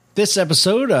This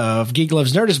episode of Geek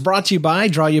Loves Nerd is brought to you by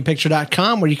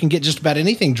DrawYouAPicture.com, where you can get just about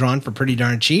anything drawn for pretty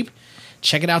darn cheap.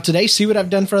 Check it out today, see what I've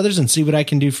done for others, and see what I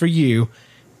can do for you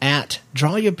at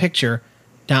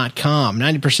DrawYouAPicture.com.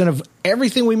 90% of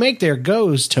everything we make there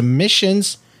goes to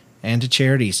missions and to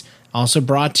charities. Also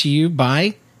brought to you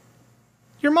by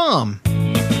your mom.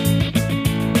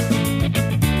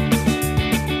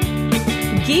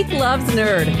 Geek Loves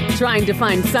Nerd, trying to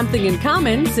find something in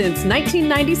common since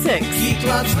 1996. Geek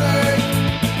loves nerd,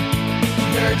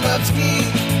 nerd loves geek.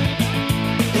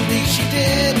 At least she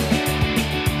did.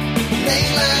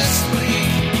 Late last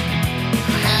week,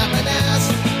 I haven't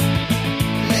asked,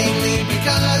 mainly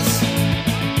because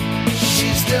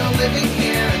she's still living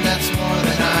here, and that's more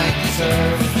than I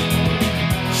deserve.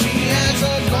 She has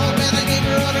a gold band I gave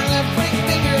her on her left ring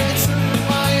finger. It's so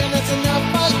why, and that's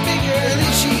enough, I figure. At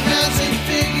least she hasn't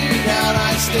figured out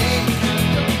I stink.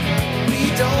 We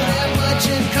don't have much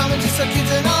in common, just our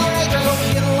kids and our writers. But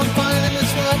we get along fine, and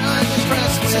that's what I'm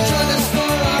impressed with. So join us for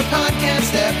our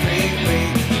podcast every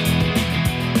week.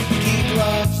 Geek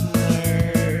Loves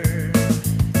Nerd.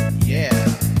 Yeah.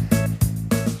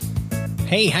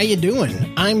 Hey, how you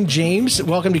doing? I'm James.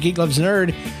 Welcome to Geek Loves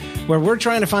Nerd, where we're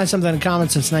trying to find something in common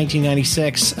since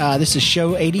 1996. This is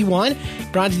show 81,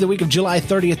 brought to you the week of July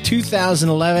 30th,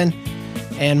 2011.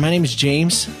 And my name is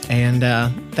James, and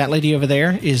that lady over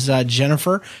there is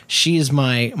Jennifer. She is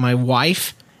my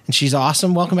wife, and she's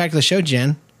awesome. Welcome back to the show,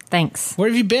 Jen. Thanks. Where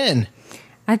have you been?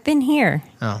 I've been here.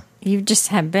 Oh. You just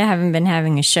haven't been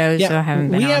having a show, so I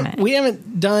haven't been on it. We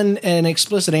haven't done an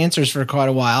explicit answers for quite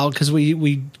a while because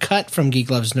we cut from Geek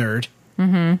Loves Nerd.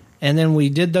 Mm-hmm. And then we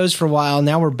did those for a while.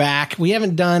 Now we're back. We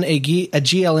haven't done a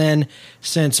GLN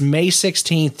since May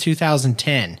 16th,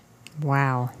 2010.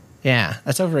 Wow. Yeah,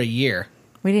 that's over a year.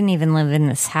 We didn't even live in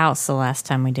this house the last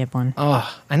time we did one.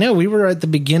 Oh, I know. We were at the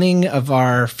beginning of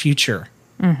our future.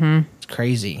 Mm-hmm. It's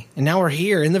crazy. And now we're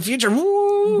here in the future.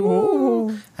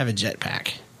 Woo! I have a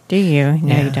jetpack. Do you?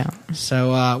 No, you don't. So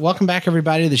welcome back,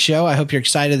 everybody, to the show. I hope you're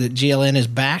excited that GLN is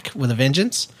back with a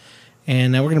vengeance.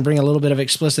 And we're going to bring a little bit of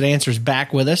explicit answers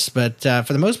back with us. But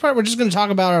for the most part, we're just going to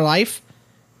talk about our life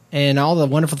and all the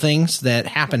wonderful things that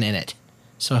happen in it.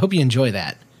 So I hope you enjoy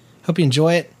that. Hope you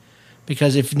enjoy it,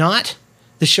 because if not,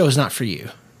 this show is not for you.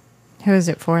 Who is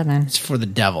it for, then? It's for the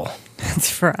devil. It's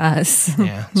for us.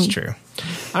 Yeah, it's true.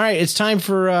 All right, it's time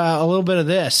for a little bit of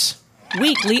this.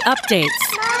 Weekly updates.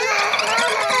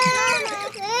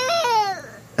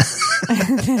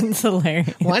 That's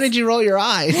hilarious. Why did you roll your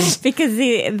eyes? Because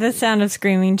the sound of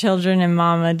screaming children and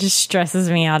mama just stresses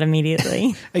me out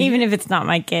immediately, even if it's not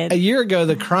my kid. A year ago,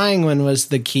 the crying one was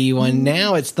the key one.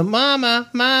 Now it's the mama,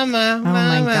 mama, Oh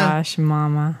mama. my gosh,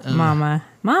 mama, mama.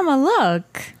 Mama,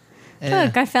 look. Yeah.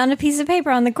 Look, I found a piece of paper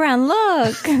on the ground.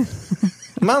 Look.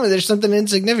 Mama, there's something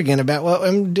insignificant about what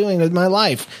I'm doing with my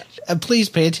life. Please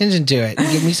pay attention to it and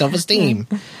give me self-esteem.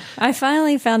 I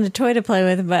finally found a toy to play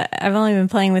with, but I've only been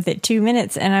playing with it 2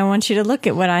 minutes, and I want you to look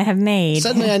at what I have made.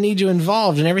 Suddenly I need you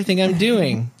involved in everything I'm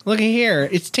doing. Look at here.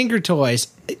 It's Tinker Toys.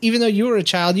 Even though you were a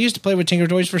child, you used to play with Tinker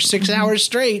Toys for 6 hours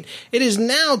straight. It is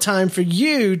now time for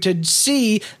you to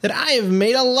see that I have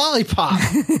made a lollipop.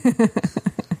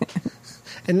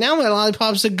 And now my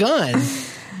lollipop's a gun.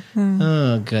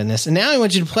 Oh, goodness. And now I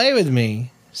want you to play with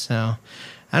me. So,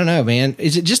 I don't know, man.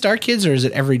 Is it just our kids, or is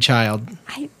it every child?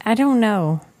 I don't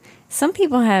know. Some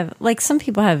people have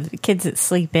kids that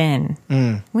sleep in.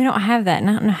 We don't have that, and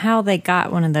I don't know how they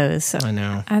got one of those. So I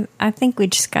know. I think we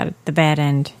just got the bad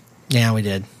end. Yeah, we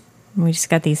did. We just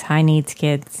got these high needs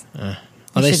kids. Well,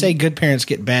 they say good parents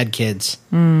get bad kids,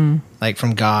 like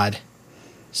from God.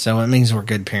 So it means we're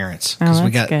good parents, because we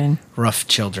got good. rough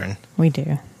children. We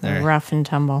do. They're rough and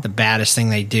tumble. The baddest thing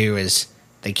they do is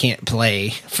they can't play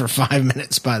for 5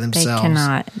 minutes by themselves. They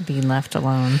cannot be left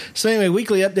alone. So anyway,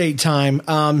 weekly update time.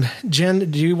 Jen,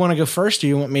 do you want to go first, or do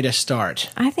you want me to start?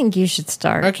 I think you should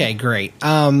start. Okay, great.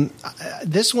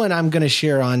 This one I'm going to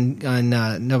share on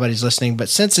Nobody's Listening, but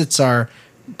since it's our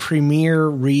premiere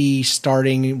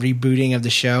rebooting of the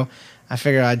show, I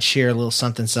figured I'd share a little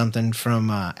something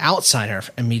from outside our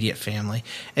immediate family.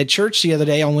 At church the other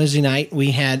day on Wednesday night,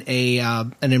 we had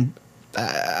a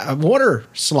water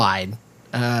slide,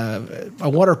 a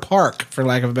water park, for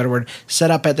lack of a better word,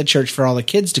 set up at the church for all the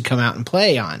kids to come out and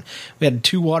play on. We had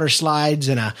 2 water slides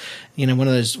and a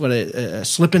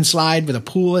slip and slide with a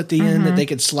pool at the end that they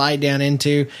could slide down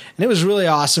into, and it was really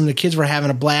awesome. The kids were having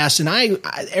a blast, and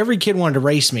every kid wanted to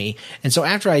race me, and so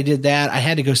after I did that, I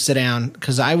had to go sit down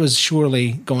because I was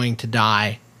surely going to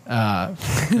die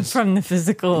from the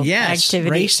physical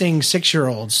activity. Racing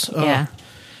 6-year-olds. Yeah.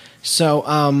 So,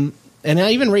 and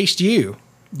I even raced you.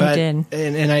 But, you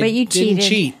did. And I didn't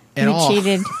cheat at all. You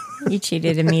cheated. You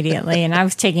cheated immediately, and I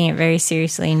was taking it very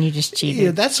seriously, and you just cheated.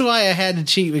 Yeah, that's why I had to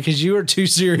cheat, because you were too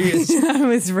serious. I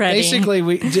was ready. Basically,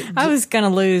 I was going to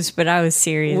lose, but I was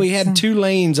serious. we had 2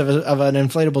 lanes of an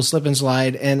inflatable slip and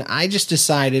slide, and I just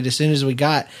decided as soon as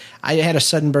I had a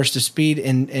sudden burst of speed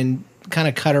and kind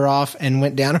of cut her off and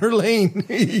went down her lane.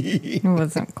 It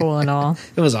wasn't cool at all.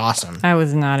 It was awesome. I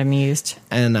was not amused.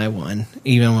 And I won,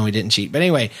 even when we didn't cheat. But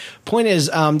anyway, point is,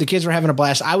 the kids were having a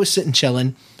blast. I was sitting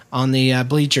chilling on the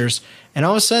bleachers, and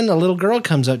all of a sudden a little girl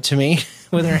comes up to me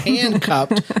with her hand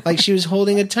cupped like she was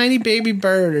holding a tiny baby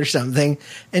bird or something.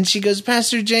 And she goes,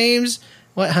 "Pastor James,"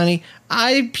 "What, honey?"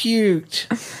 "I puked.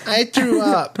 I threw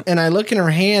up." And I look in her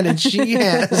hand, and she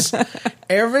has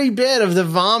every bit of the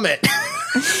vomit.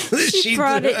 She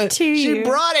brought it to you. She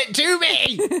brought it to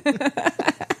me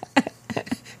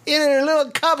in her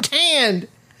little cupped hand.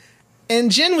 And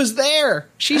Jen was there.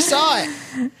 She saw it.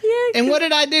 Yeah, and what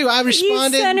did I do? I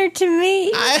responded. You sent her to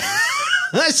me.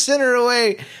 I sent her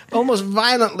away almost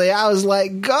violently. I was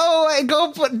like,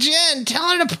 go put Jen. Tell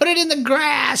her to put it in the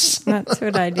grass. That's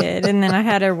what I did. And then I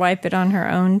had her wipe it on her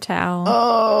own towel.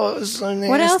 Oh, it was so nasty.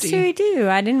 What else do we do?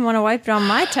 I didn't want to wipe it on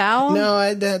my towel.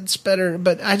 No, that's better.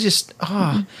 But I just,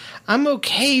 I'm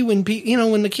okay when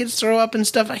when the kids throw up and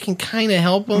stuff. I can kind of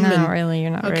help them. No, really,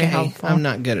 you're not very helpful. I'm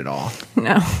not good at all.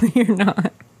 No, you're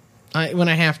not. When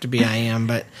I have to be, I am.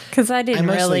 But because I didn't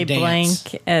really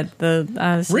blink at the.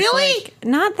 I was really like,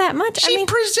 not that much. She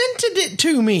presented it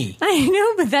to me. I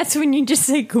know, but that's when you just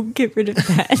say, "Go get rid of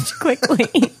that quickly."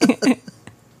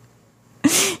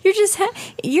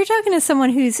 You're talking to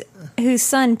someone whose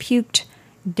son puked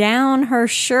down her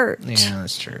shirt. Yeah,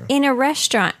 that's true. In a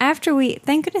restaurant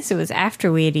thank goodness it was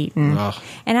after we had eaten. Ugh.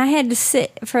 And I had to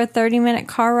sit for a 30-minute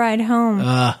car ride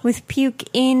home with puke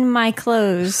in my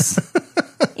clothes.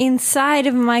 Inside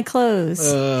of my clothes.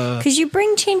 Because you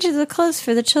bring changes of clothes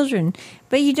for the children,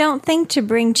 but you don't think to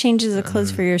bring changes of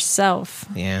clothes for yourself.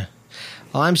 Yeah.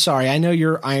 Well, I'm sorry. I know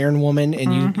you're Iron Woman,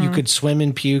 and you could swim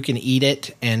in puke and eat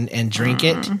it and drink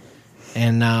it.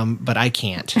 And but I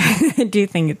can't. I do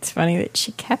think it's funny that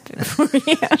she kept it for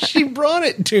you. She brought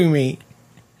it to me.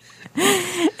 And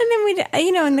then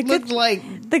and the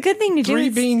good thing to do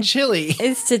 3-bean chili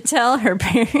is to tell her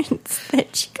parents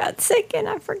that she got sick, and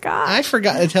I forgot. I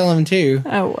forgot to tell them too.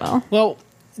 Oh well. Well,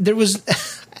 there was.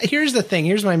 Here's the thing.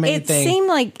 Here's my main thing.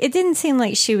 It didn't seem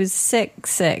like she was sick.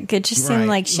 It just seemed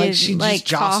like she just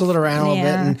jostled around a little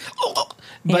bit. And,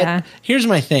 But here's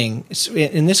my thing,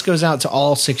 and this goes out to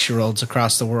all 6-year-olds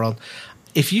across the world.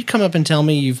 If you come up and tell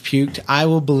me you've puked, I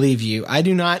will believe you. I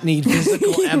do not need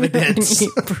physical evidence.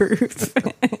 Proof.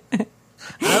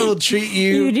 I will treat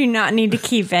you. You do not need to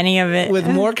keep any of it. With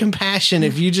more compassion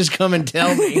if you just come and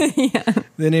tell me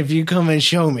than if you come and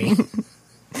show me.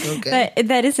 Okay.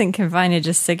 That isn't confined to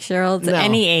just 6-year-olds. No.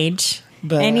 Any age.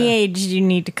 But, any age you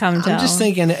need to come tell. I'm just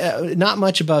thinking, not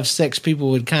much above 6, people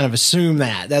would kind of assume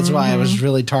that. That's why I was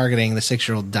really targeting the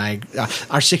 6-year-old, our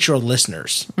 6-year-old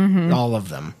listeners, all of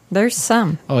them. There's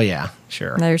some. Oh, yeah,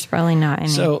 sure. There's probably not any.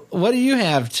 So what do you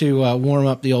have to warm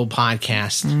up the old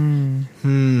podcast?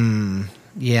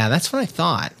 Yeah, that's what I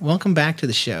thought. Welcome back to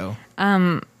the show.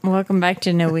 Welcome back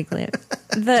to No Weekly.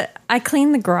 I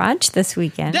cleaned the garage this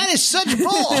weekend. That is such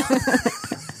bull!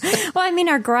 Well, I mean,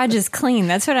 our garage is clean.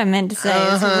 That's what I meant to say.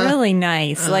 It's really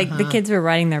nice. Like, the kids were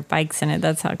riding their bikes in it.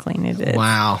 That's how clean it is.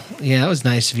 Wow. Yeah, it was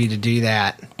nice of you to do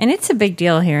that. And it's a big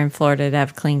deal here in Florida to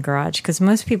have a clean garage, because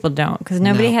most people don't, because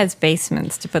nobody has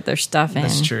basements to put their stuff in.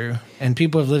 That's true. And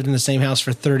people have lived in the same house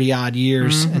for 30-odd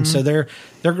years, and so their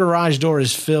garage door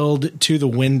is filled to the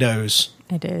windows.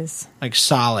 It is. Like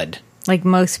solid. Like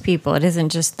most people. It isn't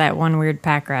just that one weird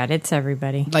pack rat. It's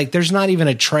everybody. Like, there's not even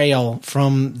a trail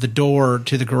from the door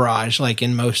to the garage like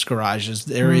in most garages.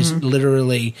 There is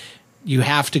literally, you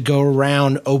have to go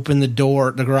around, open the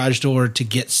garage door to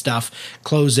get stuff,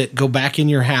 close it, go back in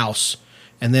your house,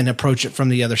 and then approach it from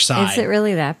the other side. Is it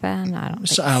really that bad? I don't think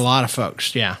so. A lot of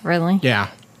folks, yeah. Really? Yeah.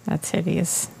 That's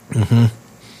hideous.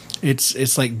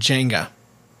 It's like Jenga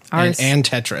and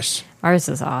Tetris. Ours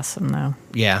is awesome, though.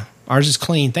 Yeah. Ours is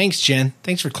clean. Thanks, Jen.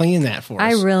 Thanks for cleaning that for us.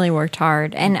 I really worked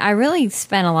hard, and I really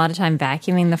spent a lot of time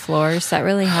vacuuming the floors. That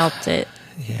really helped it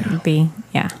be.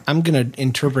 Yeah. I'm going to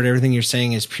interpret everything you're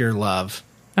saying as pure love.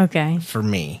 Okay. For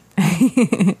me.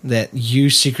 That you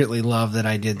secretly love that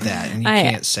I did that, and you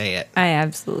can't say it. I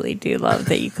absolutely do love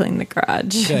that you cleaned the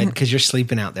garage. Good, because you're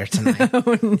sleeping out there tonight.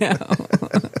 Oh, no.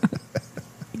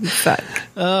 You suck.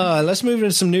 Let's move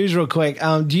into some news real quick.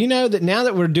 Do you know that now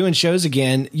that we're doing shows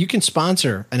again, you can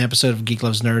sponsor an episode of Geek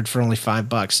Loves Nerd for only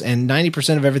 $5, and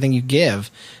 90% of everything you give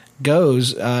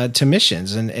goes to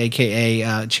missions, and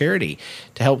AKA charity,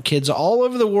 to help kids all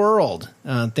over the world.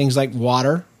 Things like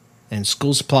water, and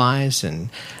school supplies and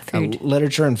Food.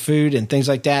 literature and food and things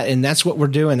like that. And that's what we're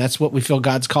doing. That's what we feel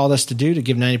God's called us to do, to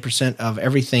give 90% of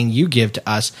everything you give to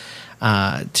us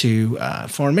to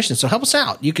foreign missions. So help us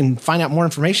out. You can find out more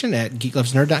information at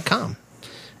geeklovesnerd.com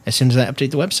as soon as I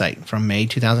update the website from May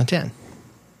 2010.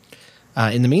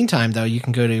 In the meantime, though, you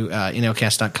can go to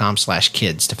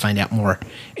nlcast.com/kids to find out more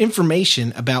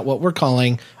information about what we're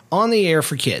calling On the Air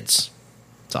for Kids.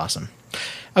 It's awesome.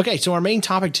 Okay, so our main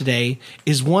topic today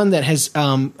is one that has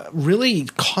really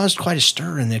caused quite a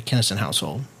stir in the Kennison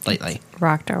household lately.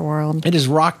 Rocked our world. It has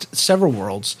rocked several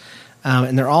worlds,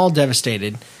 and they're all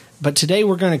devastated. But today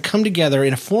we're going to come together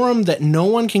in a forum that no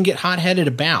one can get hot-headed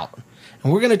about.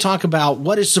 And we're going to talk about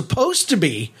what is supposed to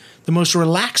be the most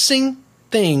relaxing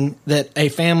thing that a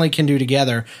family can do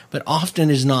together, but often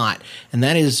is not, and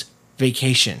that is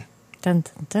vacation. Dun,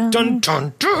 dun, dun. Dun,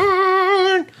 dun,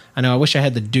 dun. I know, I wish I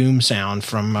had the doom sound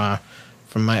from my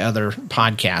other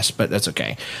podcast, but that's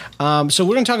okay. So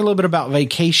we're going to talk a little bit about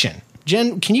vacation.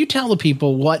 Jen, can you tell the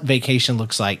people what vacation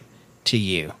looks like to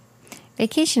you?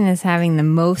 Vacation is having the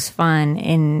most fun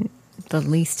in the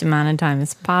least amount of time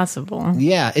as possible.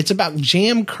 Yeah, it's about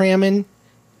jam cramming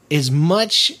as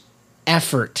much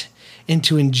effort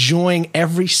into enjoying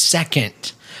every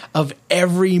second of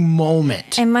every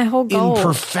moment. And my whole goal. In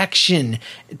perfection,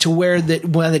 to where that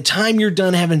by the time you're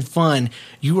done having fun,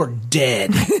 you are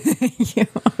dead. You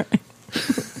are.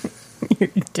 You're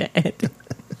dead.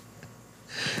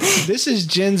 This is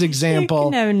Jen's example.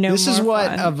 You can have no this is more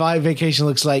what fun. a vacation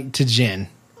looks like to Jen.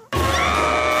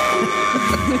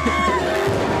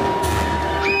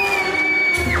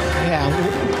 Yeah.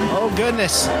 Oh,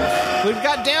 goodness. We've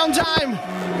got downtime.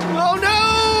 Oh, no.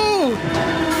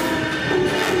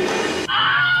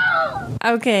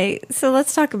 Okay, so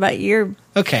let's talk about your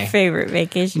Okay. favorite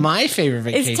vacation. My favorite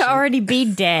vacation Is to already be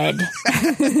dead.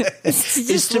 It's to is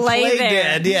just to lay play there.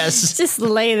 dead. Yes. Just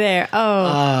lay there. Oh,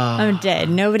 I'm dead.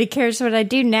 Nobody cares what I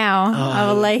do now. I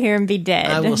will lay here and be dead.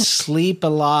 I will sleep a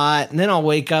lot, and then I'll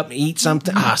wake up, eat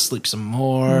something, sleep some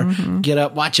more, get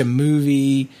up, watch a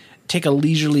movie, take a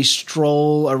leisurely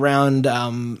stroll around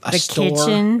a store.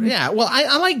 kitchen? Yeah, well,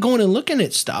 I like going and looking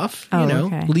at stuff,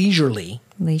 okay. leisurely.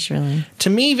 Leisurely. To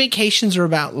me, vacations are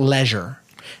about leisure.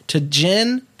 To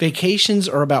Jen, vacations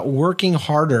are about working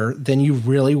harder than you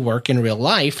really work in real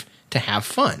life to have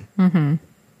fun. And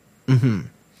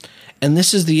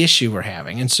this is the issue we're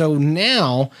having. And so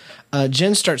now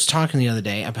Jen starts talking the other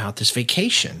day about this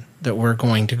vacation that we're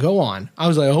going to go on. I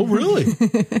was like, oh, really?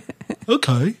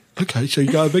 Okay, so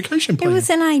you got a vacation It plan. was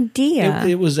an idea.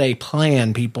 It was a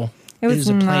plan, people. It was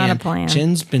not a plan.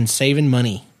 Jen's been saving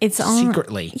money. It's on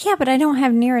secretly. Yeah, but I don't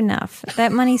have near enough.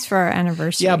 That money's for our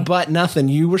anniversary. Yeah, but nothing.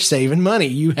 You were saving money.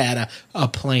 You had a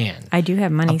plan. I do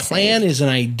have money A plan saved. is an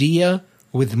idea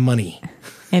with money.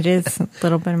 It is a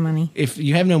little bit of money. If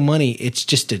you have no money, it's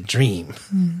just a dream.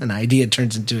 An idea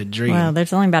turns into a dream. Well,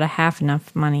 there's only about a half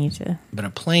enough money to... But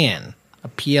a plan, a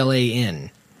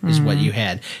PLAN, is what you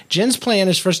had. Jen's plan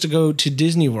is for us to go to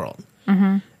Disney World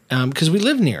because we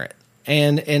live near it.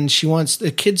 And she wants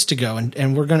the kids to go,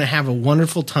 and we're going to have a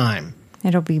wonderful time.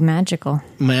 It'll be magical.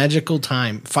 Magical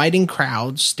time. Fighting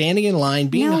crowds, standing in line,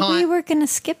 being hot. We were going to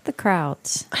skip the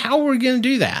crowds. How are we going to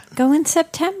do that? Go in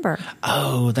September.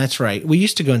 Oh, that's right. We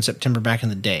used to go in September back in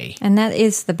the day. And that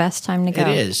is the best time to go. It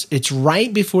is. It's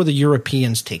right before the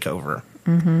Europeans take over.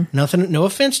 Nothing. No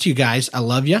offense to you guys. I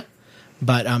love you.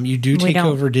 But you do take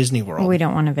over Disney World. We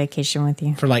don't want a vacation with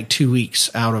you. For like 2 weeks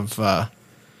out of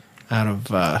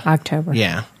October.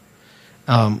 Yeah.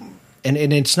 And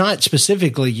it's not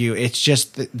specifically you, it's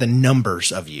just the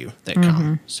numbers of you that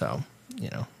come. So,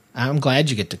 I'm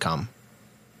glad you get to come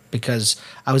because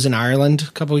I was in Ireland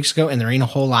a couple weeks ago and there ain't a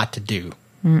whole lot to do.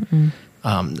 I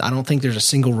don't think there's a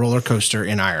single roller coaster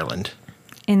in Ireland.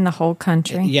 In the whole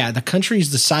country? Yeah, the country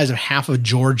is the size of half of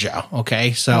Georgia,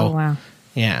 okay? So, oh, wow.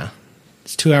 Yeah.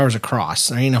 It's 2 hours across.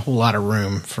 There ain't a whole lot of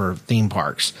room for theme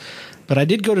parks. But I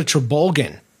did go to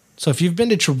Trabolgan. So if you've been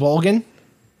to Trabolgan,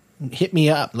 hit me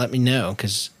up. Let me know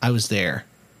because I was there.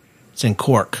 It's in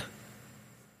Cork.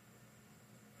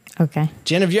 Okay.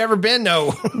 Jen, have you ever been?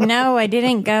 No. No, I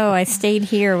didn't go. I stayed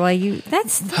here while you...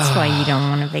 That's why you don't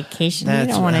want a vacation. You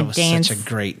don't want to dance. Such a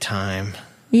great time.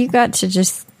 You got to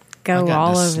just go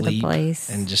all over the sleep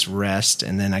place. and just rest.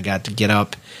 And then I got to get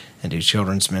up and do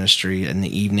children's ministry in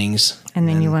the evenings. And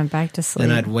then you went back to sleep.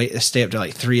 Then I'd stay up to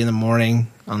like 3 a.m.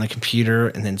 on the computer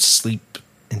and then sleep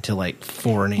until like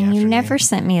 4 in the afternoon. You never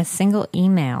sent me a single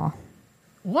email.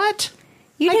 What?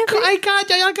 I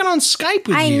got on Skype with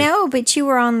you. I know, but you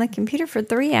were on the computer for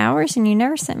 3 hours and you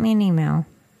never sent me an email.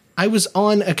 I was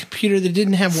on a computer that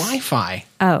didn't have Wi-Fi.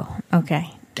 Oh, okay.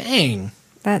 Dang.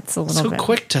 That's a little so bit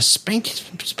quick to spank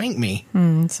me.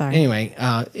 Sorry. Anyway,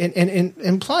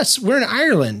 and plus we're in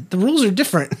Ireland. The rules are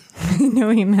different. No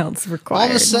emails required. All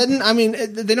of a sudden, I mean,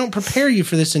 they don't prepare you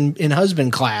for this in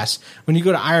husband class. When you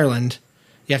go to Ireland,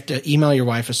 you have to email your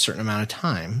wife a certain amount of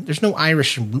time. There's no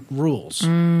Irish rules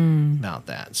about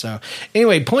that. So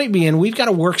anyway, point being, we've got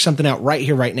to work something out right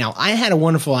here, right now. I had a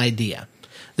wonderful idea,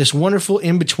 this wonderful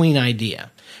in-between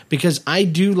idea, because I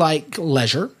do like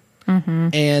leisure.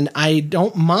 And I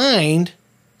don't mind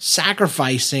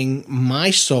sacrificing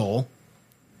my soul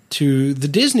to the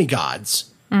Disney gods,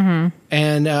 and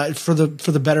for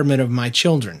the betterment of my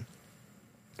children.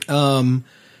 I'm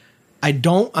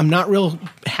not real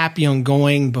happy on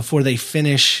going before they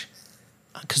finish,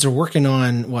 because they're working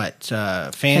on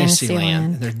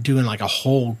Fantasyland. They're doing like a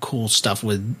whole cool stuff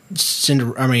with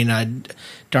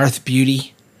Darth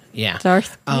Beauty. Yeah.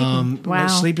 Darth Beauty. Wow.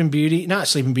 Sleeping Beauty. Not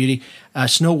Sleeping Beauty.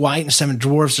 Snow White and the Seven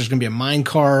Dwarfs. There's going to be a mine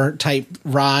car type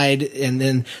ride. And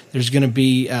then there's going to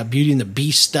be Beauty and the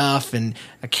Beast stuff and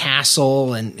a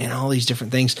castle and all these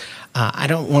different things. I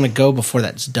don't want to go before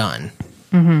that's done.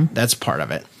 That's part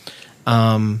of it.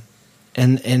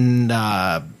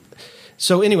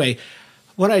 So anyway,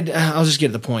 I'll just get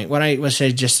to the point. What I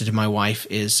suggested to my wife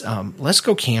is, let's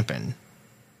go camping.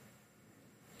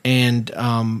 And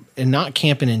not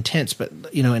camping in tents, but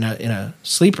in a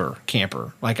sleeper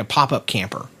camper, like a pop-up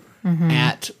camper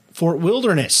at Fort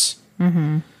Wilderness,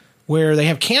 where they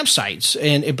have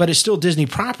campsites, but it's still Disney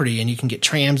property, and you can get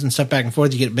trams and stuff back and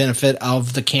forth. You get benefit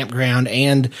of the campground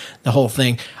and the whole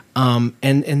thing.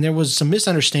 And there was some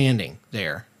misunderstanding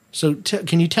there. So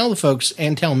can you tell the folks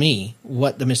and tell me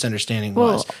what the misunderstanding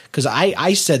was? Because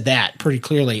I said that pretty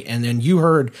clearly, and then you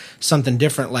heard something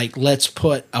different, like let's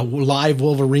put a live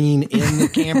Wolverine in the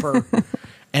camper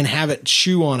and have it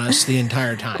chew on us the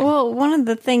entire time. Well, one of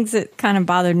the things that kind of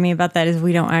bothered me about that is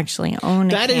we don't actually own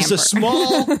a camper. That is a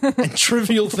small and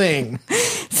trivial thing.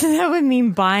 So that would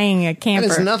mean buying a camper.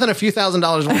 That is nothing a few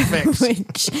 $1,000s won't fix.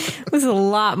 Which was a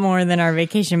lot more than our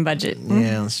vacation budget.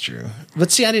 Yeah, that's true.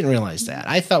 But see, I didn't realize that.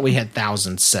 I thought we had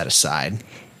thousands set aside.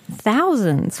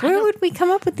 Thousands? Where would we come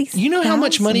up with these? You know how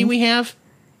much money we have?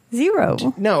 Zero.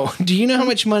 No. Do you know how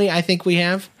much money I think we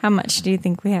have? How much do you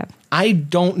think we have? I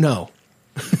don't know.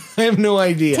 I have no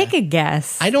idea. Take a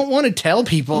guess. I don't want to tell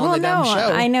people on the damn show.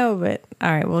 I know, but all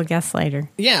right, we'll guess later.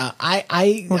 Yeah,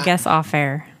 we'll guess off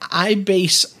air. I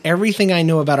base everything I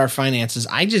know about our finances.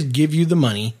 I just give you the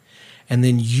money, and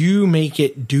then you make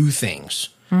it do things.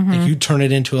 Like you turn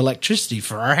it into electricity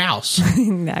for our house.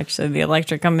 Actually, the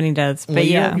electric company does, but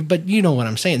but you know what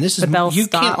I'm saying. This is you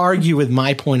can't argue with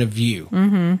my point of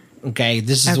view. Okay,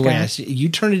 this is the way I see it. You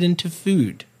turn it into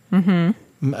food.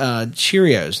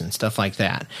 Cheerios and stuff like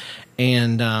that,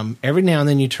 and every now and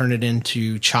then you turn it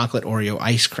into chocolate Oreo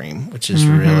ice cream, which is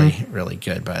really, really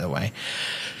good, by the way.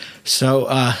 So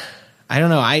I don't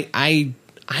know. I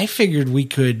figured we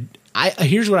could.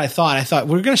 Here's what I thought. I thought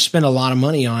we're going to spend a lot of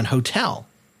money on hotel,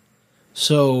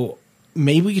 so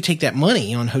maybe we could take that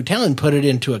money on hotel and put it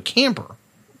into a camper.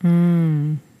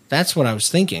 That's what I was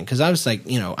thinking, because I was like,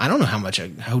 I don't know how much a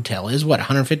hotel is. What,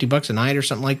 $150 a night or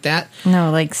something like that?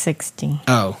 No, like 60.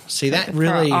 Oh, see, that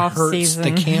really hurts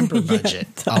the camper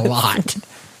budget a lot.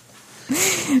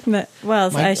 But,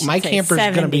 my camper is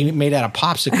going to be made out of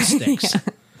popsicle sticks.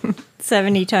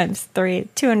 70 times 3,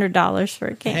 $200 for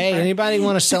a camper. Hey, anybody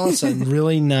want to sell us a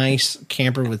really nice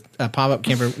camper with a pop-up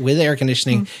camper with air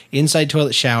conditioning, inside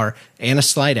toilet shower, and a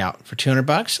slide out for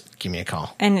 $200? Give me a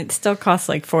call. And it still costs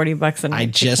like $40 a night. I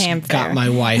just got my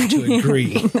wife to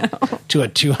agree to a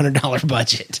 $200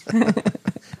 budget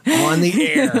on the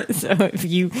air. So if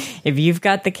you've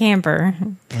got the camper,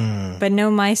 but no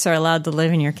mice are allowed to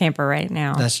live in your camper right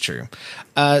now. That's true.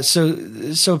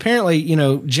 So apparently,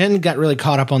 Jen got really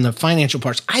caught up on the financial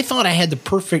parts. I thought I had the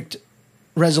perfect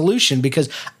resolution, because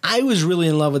I was really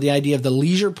in love with the idea of the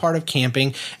leisure part of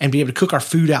camping and be able to cook our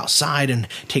food outside and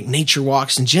take nature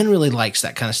walks. And Jen really likes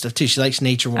that kind of stuff too. She likes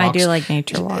nature walks. I do like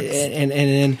nature walks.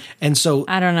 And so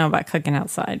I don't know about cooking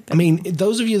outside. I mean,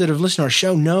 those of you that have listened to our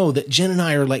show know that Jen and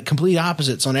I are like complete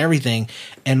opposites on everything,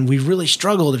 and we really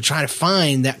struggle to try to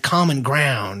find that common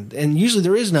ground. And usually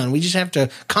there is none. We just have to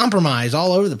compromise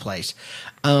all over the place.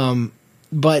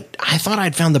 But I thought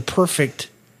I'd found the perfect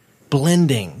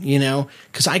blending,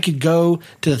 because I could go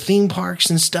to the theme parks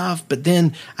and stuff, but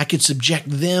then I could subject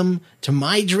them to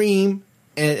my dream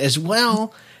as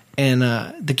well. And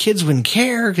the kids wouldn't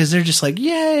care, because they're just like,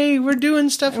 yay, we're doing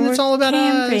stuff and it's all about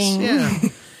camping.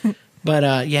 Us. Yeah. But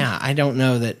I don't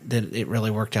know that it really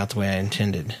worked out the way I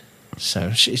intended.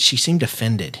 So she seemed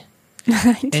offended.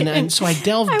 And so I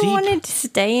delved deep. I wanted to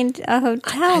stay in a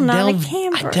hotel, not a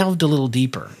camper. I delved a little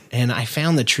deeper, and I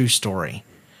found the true story.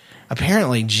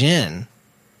 Apparently, Jen,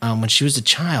 when she was a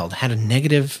child, had a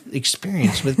negative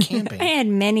experience with camping. I had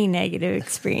many negative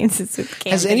experiences with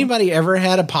camping. Has anybody ever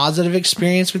had a positive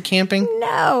experience with camping?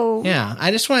 No. Yeah,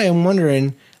 that's why I'm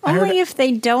wondering. Only if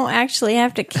they don't actually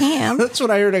have to camp. That's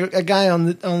what I heard a guy on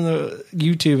the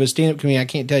YouTube, a stand-up comedian, I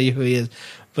can't tell you who he is,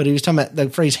 but he was talking about the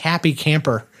phrase happy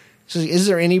camper. He says, is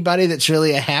there anybody that's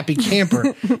really a happy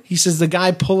camper? He says the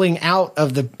guy pulling out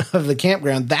of the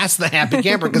campground, that's the happy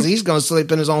camper because he's going to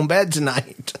sleep in his own bed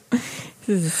tonight.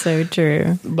 This is so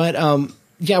true. But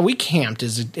yeah, we camped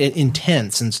in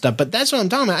tents and stuff, but that's what I'm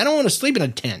talking about. I don't want to sleep in a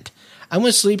tent. I want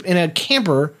to sleep in a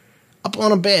camper up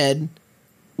on a bed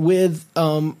with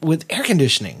air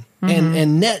conditioning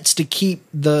and nets to keep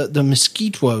the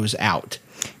mosquitoes out.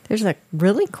 There's a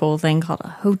really cool thing called a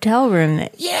hotel room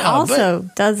that also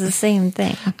does the same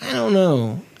thing. I don't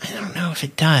know if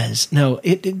it does. No,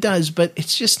 it does, but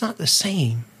it's just not the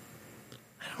same.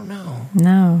 I don't know.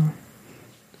 No.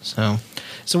 So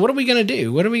what are we going to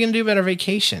do? What are we going to do about our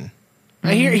vacation?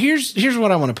 Here's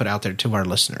what I want to put out there to our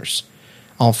listeners,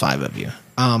 all 5 of you.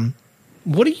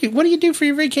 What do you do for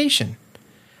your vacation?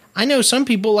 I know some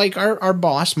people, like our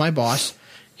boss, my boss,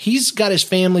 he's got his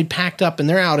family packed up and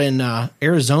they're out in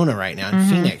Arizona right now, in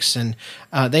Phoenix. And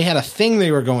they had a thing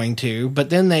they were going to, but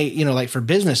then they, like for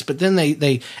business, but then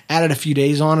they added a few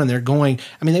days on and they're going,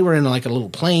 they were in like a little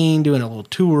plane doing a little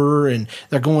tour and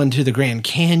they're going to the Grand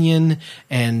Canyon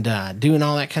and doing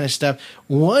all that kind of stuff.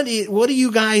 What do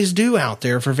you guys do out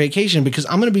there for vacation? Because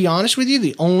I'm going to be honest with you,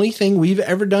 the only thing we've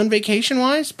ever done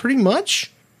vacation-wise, pretty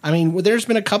much, there's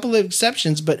been a couple of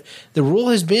exceptions, but the rule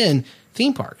has been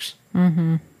theme parks.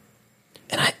 Mm-hmm.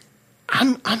 And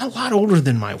I'm a lot older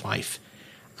than my wife.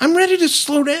 I'm ready to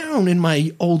slow down in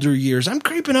my older years. I'm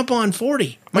creeping up on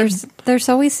 40. There's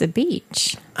always the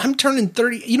beach. I'm turning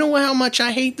 30. You know how much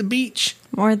I hate the beach?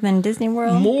 More than Disney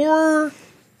World? More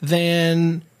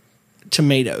than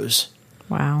tomatoes.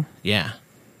 Wow. Yeah.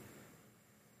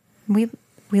 We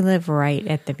live right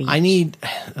at the beach.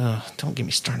 Don't get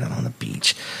me started on the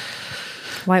beach.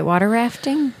 Whitewater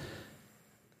rafting?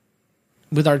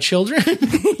 With our children?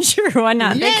 Sure, why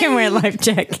not? Yay! They can wear life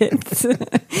jackets.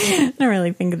 I don't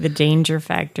really think of the danger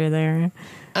factor there.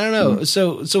 I don't know.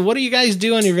 So what do you guys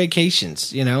do on your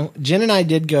vacations? Jen and I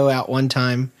did go out one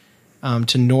time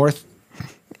to North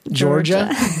Georgia.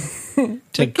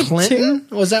 To Clinton.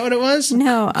 Was that what it was?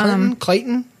 No.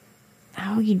 Clayton?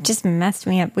 Oh, you just messed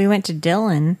me up. We went to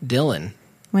Dillon.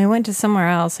 We went to somewhere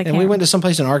else. We went to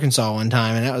someplace in Arkansas one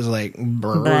time, and that was like,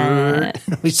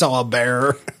 we saw a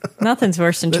bear. Nothing's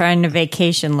worse than trying to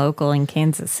vacation local in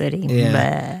Kansas City.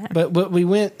 Yeah. But we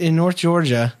went in North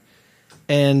Georgia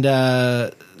and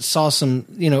saw some,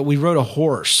 we rode a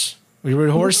horse. We rode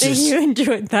horses. You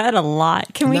enjoyed that a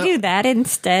lot. Can we do that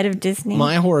instead of Disney?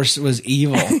 My horse was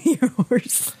evil. Your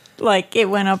horse, it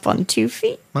went up on 2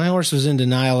 feet? My horse was in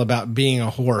denial about being a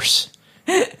horse.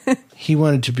 He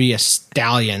wanted to be a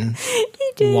stallion.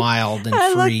 He did. Wild and free.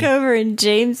 I look over and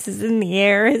James is in the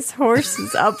air. His horse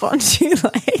is up on 2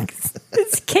 legs.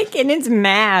 It's kicking. It's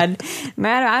mad.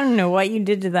 I don't know what you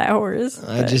did to that horse.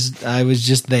 I was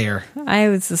just there. I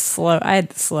had the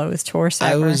slowest horse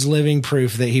ever. I was living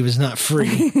proof that he was not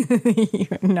free.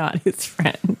 You're not his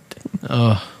friend.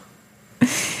 Oh.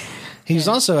 He was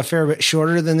also a fair bit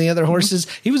shorter than the other horses.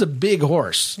 He was a big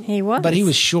horse. He was. But he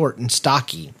was short and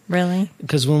stocky. Really?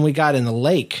 Because when we got in the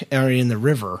lake or in the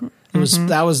river,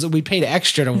 we paid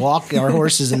extra to walk our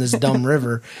horses in this dumb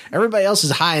river. Everybody else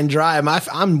is high and dry.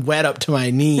 I'm wet up to my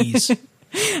knees.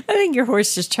 I think your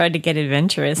horse just tried to get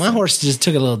adventurous. My horse just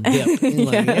took a little dip. He's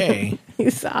like, hey.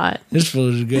 You saw it. This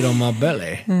feels good on my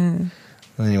belly.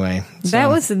 Anyway. That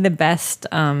was the best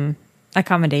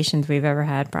accommodations we've ever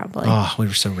had, probably. Oh, we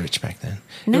were so rich back then.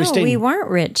 No, we weren't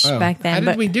rich back then.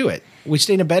 How did we do it? We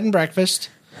stayed in a bed and breakfast.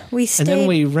 And then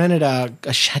we rented a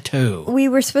chateau. We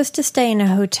were supposed to stay in a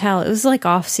hotel. It was like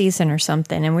off season or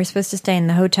something. And we were supposed to stay in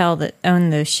the hotel that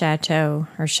owned the chateau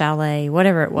or chalet,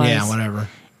 whatever it was. Yeah, whatever.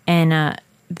 And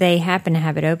they happened to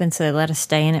have it open, so they let us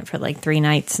stay in it for 3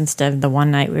 nights instead of the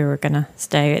one night we were going to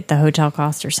stay at the hotel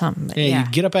cost or something. But yeah,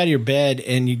 you'd get up out of your bed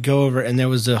and you'd go over, and there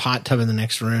was a hot tub in the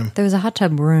next room. There was a hot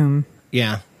tub room.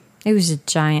 Yeah. It was a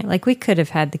giant. We could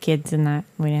have had the kids in that.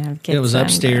 We didn't have kids. It was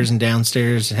upstairs and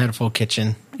downstairs and had a full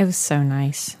kitchen. It was so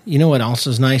nice. You know what else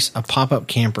is nice? A pop-up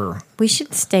camper. We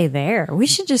should stay there. We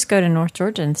should just go to North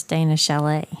Georgia and stay in a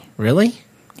chalet. Really?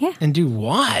 Yeah. And do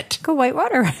what? Go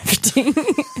whitewater rafting.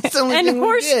 And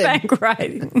horseback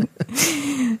riding.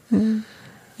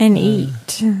 And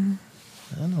eat.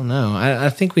 I don't know. I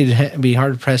think we'd be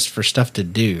hard pressed for stuff to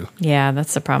do. Yeah,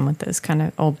 that's the problem with those kind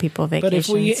of old people vacations.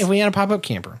 But if we had a pop-up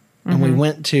camper and we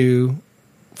went to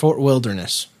Fort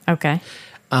Wilderness, okay,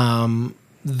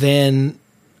 then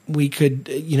we could,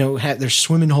 have there's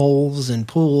swimming holes and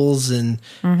pools and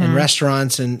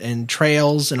restaurants and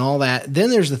trails and all that.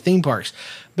 Then there's the theme parks.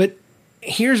 But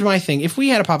here's my thing. If we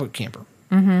had a pop-up camper,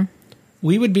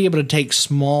 we would be able to take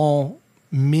small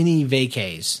mini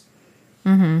vacays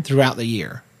throughout the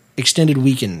year, extended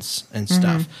weekends and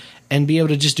stuff, and be able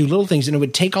to just do little things. And it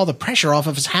would take all the pressure off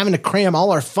of us having to cram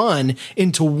all our fun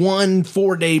into one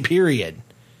 4-day period.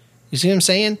 You see what I'm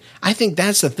saying? I think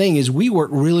that's the thing is we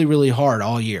work really, really hard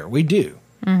all year. We do.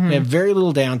 We have very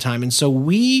little downtime. And so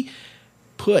we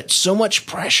put so much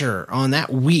pressure on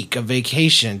that week of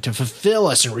vacation to fulfill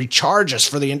us and recharge us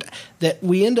for that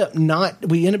we end up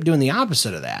doing the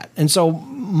opposite of that. And so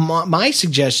my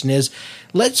suggestion is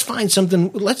let's find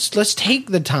something, let's take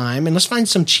the time and let's find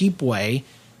some cheap way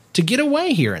to get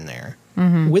away here and there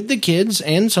with the kids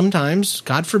and sometimes,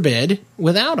 God forbid,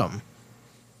 without them.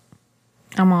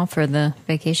 I'm all for the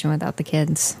vacation without the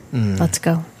kids. Let's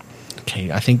go.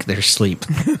 Okay, I think they're asleep.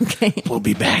 Okay. We'll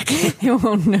be back. They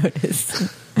won't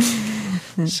notice.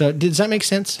 So, does that make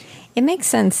sense? It makes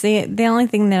sense. The only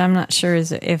thing that I'm not sure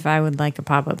is if I would like a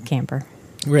pop-up camper.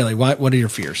 Really? What are your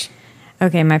fears?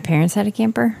 Okay, my parents had a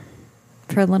camper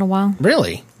for a little while.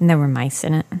 Really? And there were mice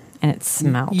in it, and it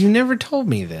smelled. You never told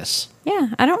me this. Yeah,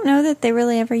 I don't know that they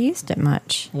really ever used it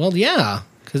much. Well, yeah.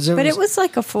 But it was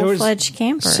like a full-fledged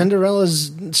camper.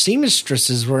 Cinderella's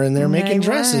seamstresses were in there making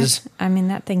dresses. I mean,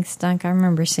 that thing stunk. I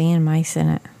remember seeing mice in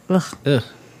it. Ugh. Ugh.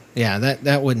 Yeah,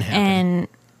 that wouldn't happen.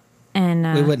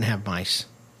 And we wouldn't have mice.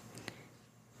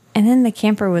 And then the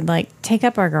camper would take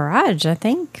up our garage, I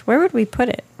think. Where would we put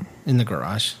it? In the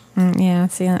garage. Yeah,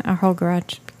 see, our whole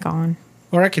garage would be gone.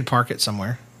 Or I could park it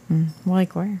somewhere.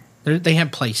 Like where? They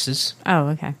have places. Oh,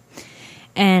 okay.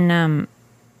 And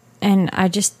I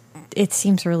just... It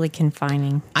seems really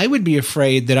confining. I would be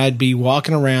afraid that I'd be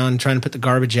walking around trying to put the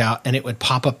garbage out and it would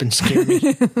pop up and scare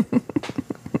me.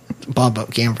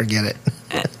 Pop-up, can't forget it.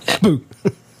 Boo.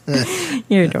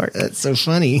 You're a dork. That's so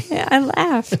funny. Yeah, I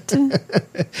laughed.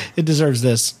 It deserves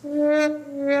this. Yeah,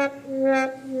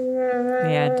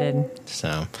 it did.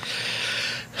 So,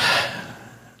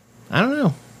 I don't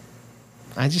know.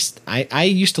 I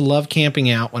used to love camping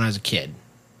out when I was a kid.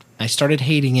 I started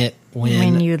hating it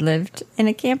when you lived in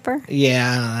a camper?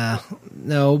 Yeah,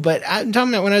 no, but I'm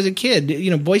talking about when I was a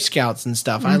kid, Boy Scouts and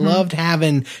stuff. I loved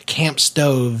having camp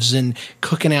stoves and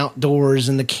cooking outdoors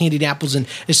and the candied apples and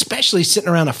especially sitting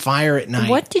around a fire at night.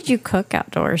 What did you cook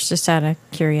outdoors, just out of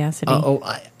curiosity?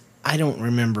 I don't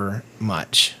remember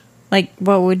much.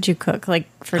 What would you cook,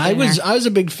 for dinner? I was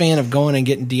a big fan of going and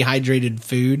getting dehydrated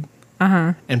food.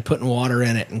 And putting water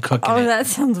in it and cooking it. Oh, that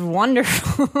sounds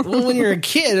wonderful. Well, when you're a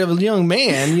kid, a young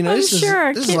man, this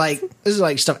is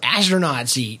like stuff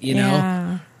astronauts eat,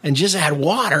 Yeah. And just add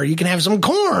water. You can have some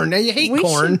corn. Now you hate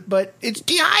corn, but it's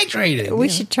dehydrated. We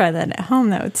should try that at home.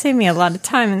 That would save me a lot of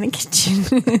time in the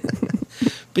kitchen.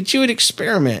 But you would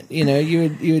experiment.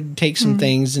 You would take some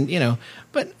things and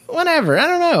But whatever. I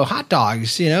don't know. Hot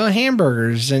dogs.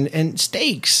 Hamburgers and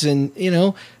steaks and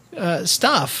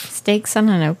stuff. Steaks on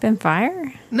an open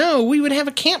fire? No, we would have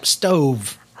a camp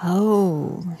stove.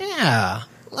 Oh. Yeah.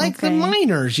 The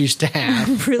miners used to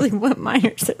have. Really? What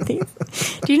miners are these?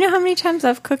 Do you know how many times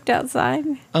I've cooked outside?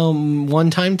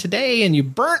 One time today, and you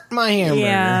burnt my hamburger.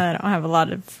 Yeah, I don't have a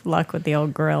lot of luck with the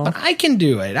old grill. But I can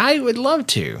do it. I would love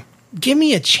to. Give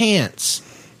me a chance.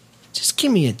 Just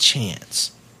give me a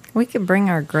chance. We could bring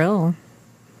our grill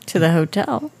to the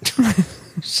hotel.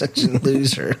 Such a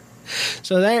loser.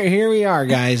 So here we are,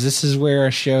 guys. This is where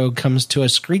our show comes to a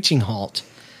screeching halt.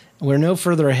 We're no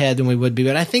further ahead than we would be,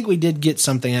 but I think we did get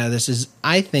something out of this.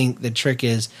 I think the trick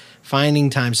is finding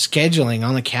time, scheduling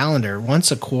on the calendar.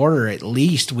 Once a quarter, at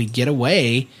least, we get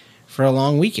away for a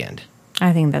long weekend.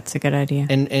 I think that's a good idea.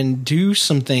 And do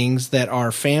some things that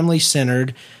are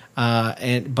family-centered,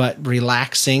 but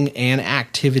relaxing and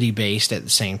activity-based at the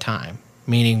same time.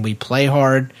 Meaning we play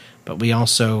hard, but we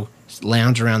also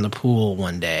lounge around the pool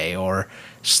one day or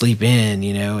sleep in,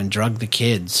 and drug the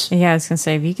kids. Yeah, I was going to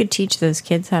say, if you could teach those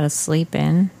kids how to sleep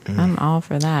in, I'm all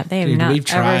for that. They have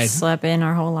not ever slept in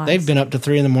our whole lives. They've been up to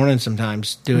 3 a.m.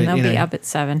 sometimes. They'll be up at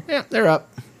 7. Yeah, they're up.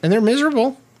 And they're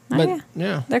miserable. But,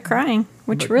 yeah. They're crying,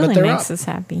 which really makes us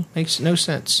happy. Makes no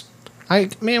sense.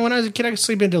 When I was a kid, I could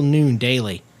sleep until noon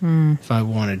daily if I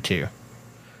wanted to.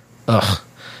 Ugh.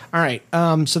 All right,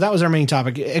 so that was our main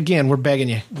topic. Again, we're begging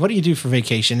you. What do you do for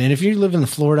vacation? And if you live in the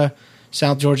Florida,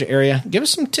 South Georgia area, give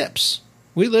us some tips.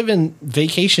 We live in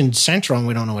vacation central and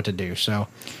we don't know what to do. So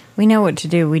We know what to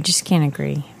do. We just can't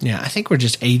agree. Yeah, I think we're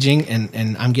just aging,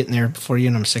 and I'm getting there before you,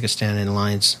 and I'm sick of standing in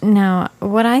lines. No,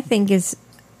 what I think is...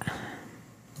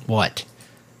 What?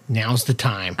 Now's the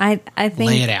time. I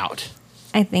think... Lay it out.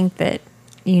 I think that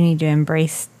you need to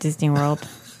embrace Disney World.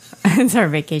 It's our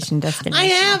vacation destination.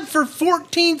 I have for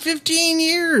 14, 15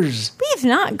 years. We have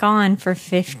not gone for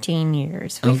 15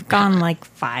 years. We've gone like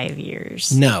 5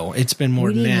 years. No, it's been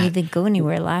more than that. We didn't even go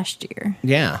anywhere last year.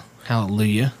 Yeah,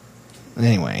 hallelujah.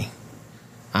 Anyway,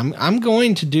 I'm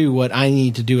going to do what I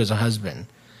need to do as a husband,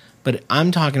 but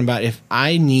I'm talking about if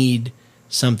I need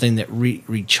something that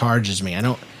recharges me. I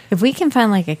don't. If we can find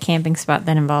like a camping spot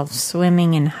that involves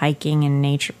swimming and hiking and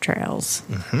nature trails,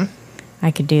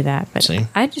 I could do that. But See?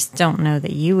 I just don't know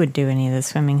that you would do any of the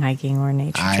swimming, hiking, or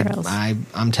nature trails.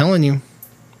 I'm telling you,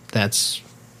 that's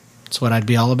what I'd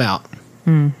be all about.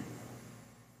 You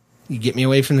get me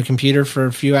away from the computer for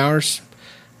a few hours,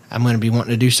 I'm going to be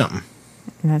wanting to do something.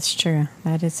 That's true.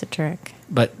 That is a trick.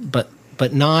 But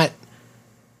not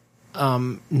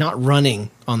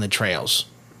running on the trails.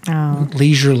 Oh,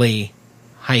 Leisurely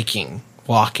hiking,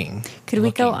 walking. Could we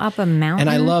go up a mountain? And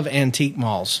I love antique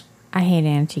malls. I hate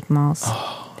antique malls.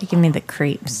 They give me the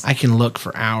creeps. I can look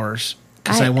for hours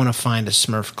because I want to find a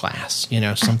Smurf glass,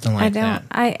 something like that.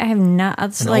 I have not.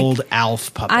 It's An like, old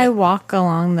Alf puppet. I walk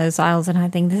along those aisles and I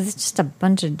think this is just a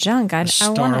bunch of junk. I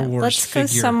want to. Let's go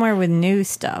somewhere with new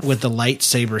stuff. With the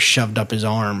lightsaber shoved up his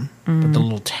arm with the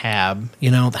little tab,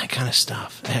 that kind of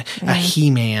stuff. A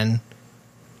He-Man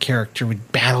character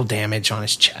with battle damage on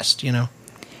his chest,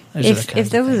 If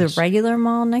there was a regular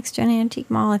mall next to an antique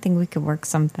mall, I think we could work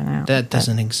something out. That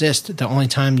doesn't exist. The only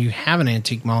time you have an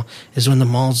antique mall is when the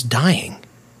mall's dying.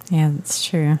 Yeah, that's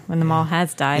true. When the mall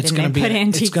has died It's and going they put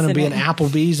antiques in it. It's going to be an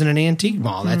Applebee's and an antique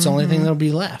mall. That's the only thing that'll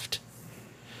be left.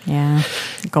 Yeah,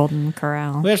 Golden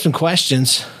Corral. We have some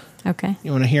questions. Okay.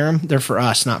 You want to hear them? They're for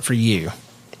us, not for you.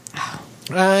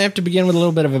 I have to begin with a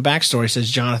little bit of a backstory, says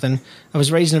Jonathan. I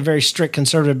was raised in a very strict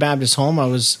conservative Baptist home.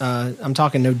 I'm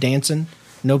talking no dancing,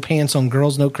 no pants on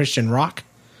girls, no Christian rock.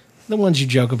 The ones you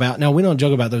joke about. No, we don't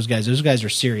joke about those guys. Those guys are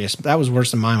serious. That was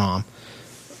worse than my mom.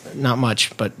 Not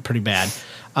much, but pretty bad.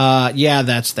 Yeah,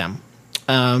 that's them.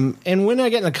 And when I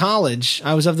get into college,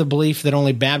 I was of the belief that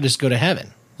only Baptists go to heaven.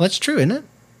 Well, that's true, isn't it?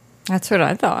 That's what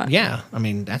I thought. Yeah, I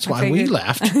mean, that's why we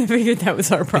left. I figured that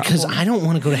was our problem. Because I don't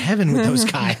want to go to heaven with those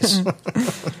guys.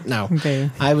 No.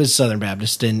 Okay. I was Southern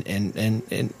Baptist, and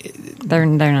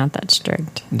they're not that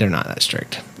strict. They're not that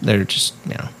strict. They're just,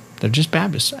 they're just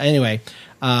Baptists. Anyway,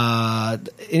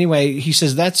 he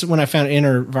says, that's when I found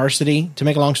InterVarsity. To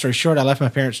make a long story short, I left my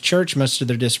parents' church, much to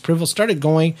their disapproval, started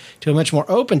going to a much more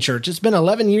open church. It's been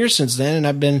 11 years since then, and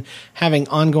I've been having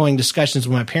ongoing discussions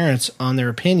with my parents on their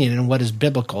opinion and what is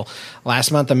biblical.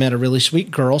 Last month, I met a really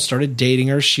sweet girl, started dating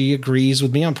her. She agrees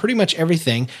with me on pretty much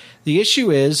everything. The issue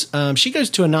is she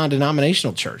goes to a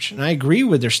non-denominational church, and I agree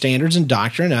with their standards and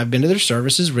doctrine. I've been to their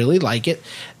services, really like it.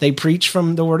 They preach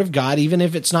from the Word of God, even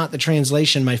if it's not the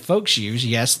translation my folks use.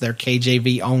 Yes, they're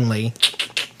KJV only.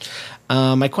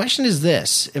 My question is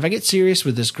this. If I get serious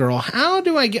with this girl, how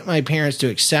do I get my parents to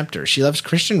accept her? She loves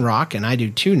Christian rock, and I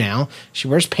do too now. She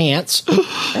wears pants.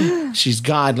 She's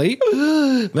godly.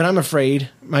 But I'm afraid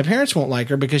my parents won't like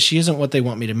her because she isn't what they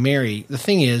want me to marry. The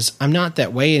thing is, I'm not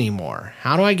that way anymore.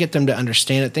 How do I get them to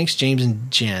understand it? Thanks, James and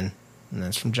Jen. And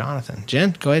that's from Jonathan.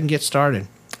 Jen, go ahead and get started.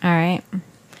 All right.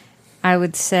 I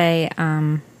would say...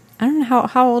 I don't know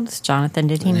how old is Jonathan.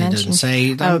 Did he mention? Doesn't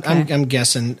say. I'm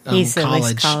guessing he's college. At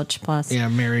least college plus. Yeah,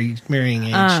 marrying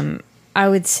age. I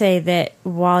would say that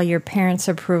while your parents'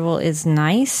 approval is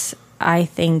nice, I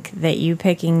think that you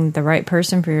picking the right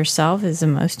person for yourself is the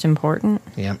most important.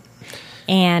 Yeah.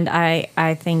 And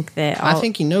I think that I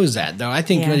think he knows that though. I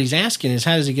think what he's asking is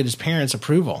how does he get his parents'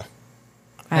 approval?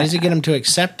 How does he get them to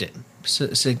accept it?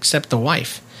 Accept the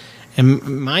wife?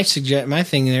 And my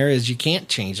thing there is you can't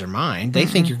change their mind. They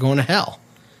think you're going to hell.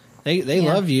 They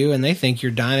love you, and they think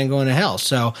you're dying and going to hell.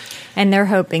 So, and they're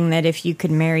hoping that if you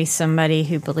could marry somebody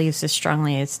who believes as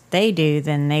strongly as they do,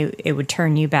 then it would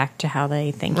turn you back to how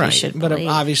they think you should believe. But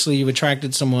obviously, you've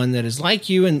attracted someone that is like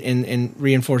you and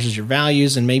reinforces your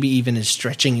values, and maybe even is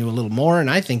stretching you a little more. And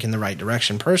I think in the right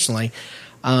direction, personally.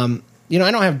 I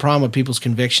don't have a problem with people's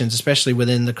convictions, especially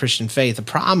within the Christian faith. The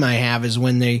problem I have is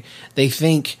when they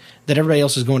think that everybody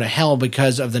else is going to hell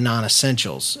because of the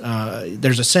non-essentials.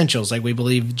 There's essentials, like we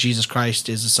believe Jesus Christ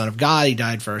is the Son of God. He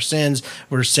died for our sins.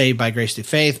 We're saved by grace through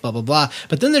faith, blah, blah, blah.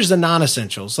 But then there's the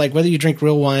non-essentials, like whether you drink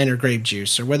real wine or grape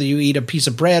juice, or whether you eat a piece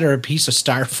of bread or a piece of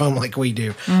styrofoam like we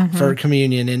do for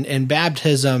communion and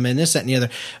baptism and this, that, and the other.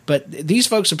 But these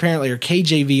folks apparently are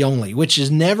KJV only, which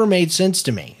has never made sense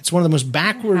to me. It's one of the most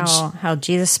backwards how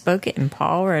Jesus spoke it and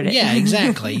Paul wrote it. Yeah,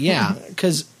 exactly. Yeah,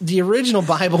 because the original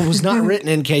Bible was not written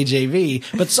in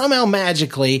KJV, but somehow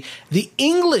magically the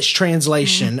English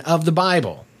translation of the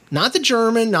Bible, not the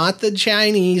German, not the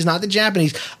Chinese, not the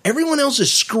Japanese, everyone else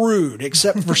is screwed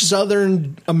except for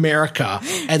Southern America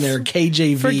and their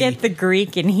KJV. Forget the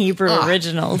Greek and Hebrew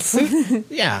originals.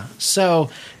 Yeah, so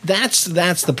that's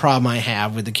the problem I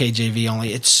have with the KJV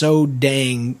only. It's so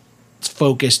dang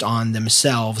focused on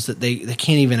themselves that they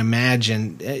can't even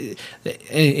imagine.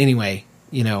 Anyway,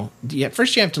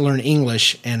 first you have to learn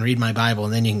English and read my Bible,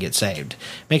 and then you can get saved.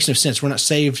 Makes no sense. We're not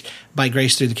saved by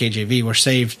grace through the KJV. We're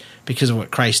saved because of what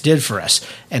Christ did for us.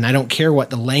 And I don't care what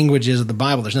the language is of the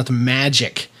Bible. There's nothing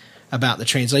magic about the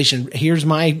translation. Here's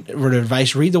my word of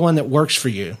advice. Read the one that works for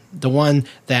you. The one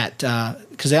that,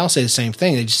 because they all say the same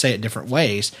thing. They just say it different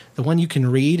ways. The one you can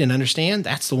read and understand,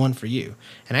 that's the one for you.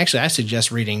 And actually, I suggest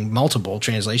reading multiple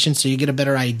translations so you get a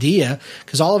better idea,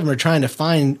 because all of them are trying to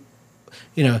find,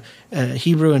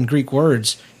 Hebrew and Greek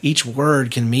words. Each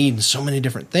word can mean so many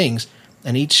different things.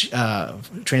 And each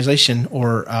translation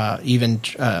or even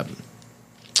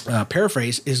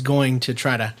paraphrase is going to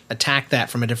try to attack that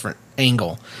from a different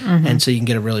angle, and so you can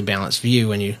get a really balanced view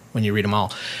when you read them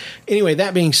all. Anyway,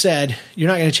 that being said, you're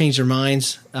not going to change their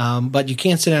minds, but you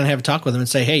can sit down and have a talk with them and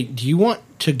say, "Hey, do you want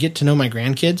to get to know my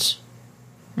grandkids?"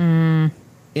 Then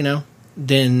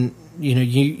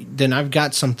then I've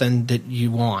got something that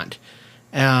you want.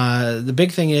 The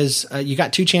big thing is you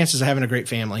got two chances of having a great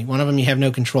family. One of them you have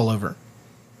no control over,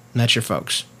 and that's your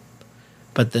folks.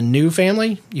 But the new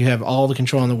family, you have all the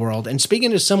control in the world. And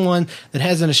speaking to someone that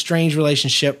has an estranged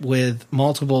relationship with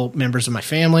multiple members of my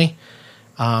family,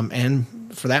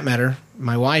 and for that matter,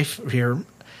 my wife here,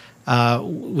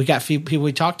 we got people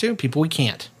we talk to, people we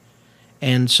can't.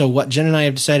 And so what Jen and I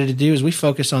have decided to do is we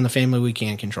focus on the family we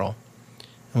can control.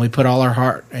 And we put all our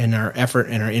heart and our effort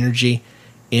and our energy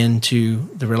into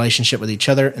the relationship with each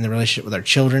other and the relationship with our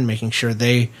children, making sure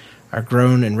they are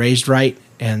grown and raised right,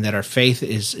 and that our faith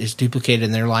is duplicated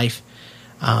in their life.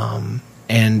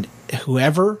 And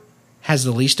whoever has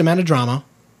the least amount of drama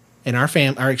in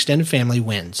our extended family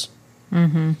wins.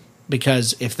 Mm-hmm.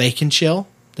 Because if they can chill,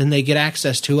 then they get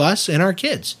access to us and our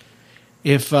kids.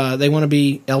 If they want to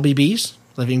be LBBs,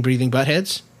 living, breathing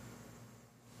buttheads,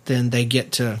 then they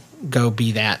get to go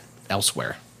be that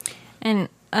elsewhere. And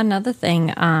another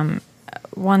thing,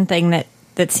 one thing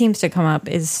that seems to come up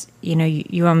is,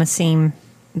 you almost seem,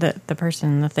 the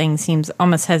person, the thing seems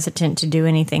almost hesitant to do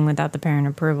anything without the parent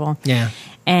approval. Yeah.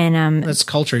 And that's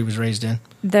the culture he was raised in.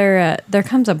 There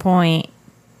comes a point,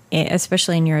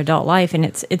 especially in your adult life, and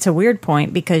it's a weird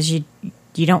point because you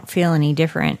don't feel any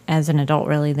different as an adult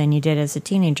really than you did as a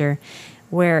teenager,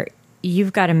 where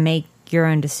you've got to make your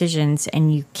own decisions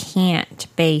and you can't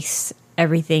base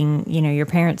everything your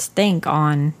parents think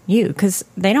on you, because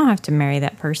they don't have to marry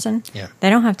that person. Yeah. They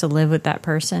don't have to live with that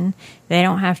person. They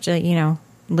don't have to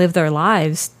live their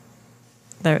lives,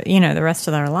 the rest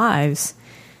of their lives.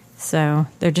 So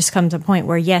there just comes a point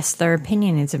where yes, their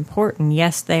opinion is important.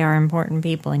 Yes, they are important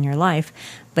people in your life,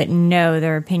 but no,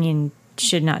 their opinion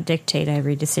should not dictate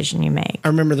every decision you make. I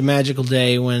remember the magical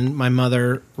day when my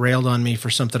mother railed on me for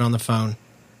something on the phone,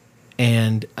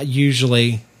 and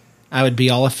usually I would be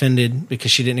all offended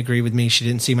because she didn't agree with me. She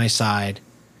didn't see my side.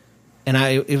 And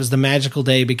it was the magical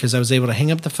day because I was able to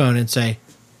hang up the phone and say,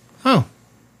 "Oh,"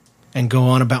 and go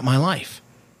on about my life.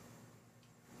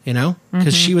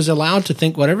 Because she was allowed to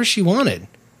think whatever she wanted,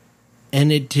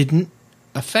 and it didn't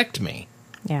affect me.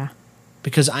 Yeah.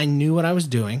 Because I knew what I was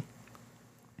doing,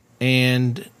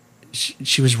 and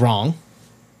she was wrong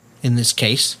in this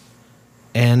case.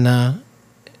 And,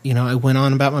 I went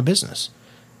on about my business.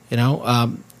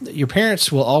 Your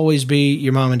parents will always be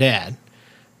your mom and dad,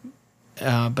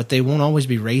 but they won't always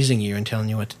be raising you and telling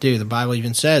you what to do. The Bible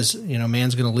even says,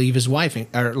 man's going to leave his wife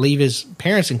or leave his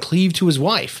parents and cleave to his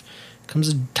wife. Comes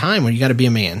a time when you got to be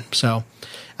a man. So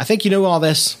I think you know all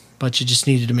this, but you just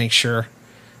needed to make sure,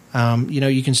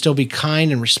 you can still be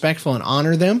kind and respectful and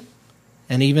honor them,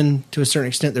 and even to a certain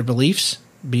extent their beliefs,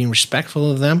 being respectful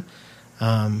of them.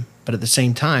 But at the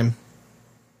same time,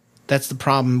 that's the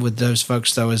problem with those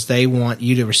folks, though, is they want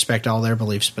you to respect all their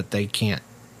beliefs, but they can't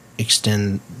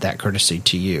extend that courtesy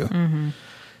to you. Mm-hmm.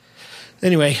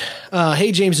 Anyway,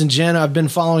 hey, James and Jen, I've been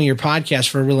following your podcast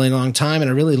for a really long time, and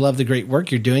I really love the great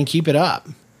work you're doing. Keep it up.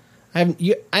 I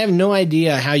have no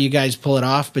idea how you guys pull it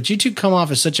off, but you two come off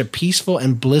as such a peaceful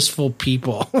and blissful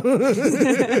people.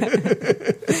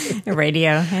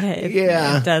 Radio,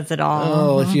 it does it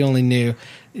all. Oh, if you only knew.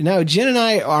 No, Jen and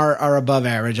I are above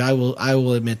average. I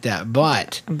will admit that,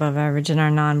 but above average in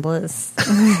our non-bliss.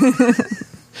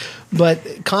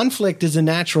 But conflict is a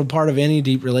natural part of any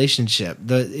deep relationship.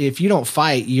 If you don't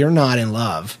fight, you're not in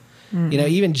love. Mm-hmm.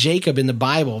 Even Jacob in the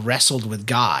Bible wrestled with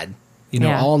God,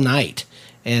 all night.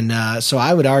 And so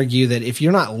I would argue that if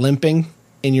you're not limping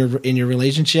in your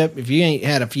relationship, if you ain't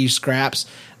had a few scraps,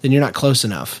 then you're not close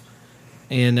enough.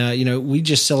 And, we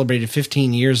just celebrated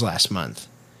 15 years last month.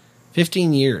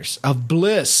 15 years of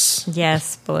bliss.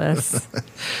 Yes, bliss.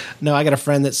 No, I got a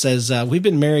friend that says, we've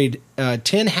been married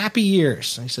 10 happy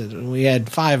years. I said, we had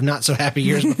 5 not so happy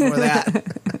years before that.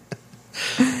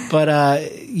 But,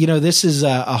 this is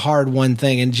a hard one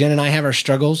thing. And Jen and I have our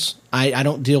struggles. I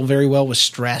don't deal very well with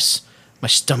stress. My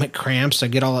stomach cramps. I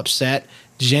get all upset.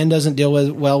 Jen doesn't deal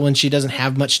with well when she doesn't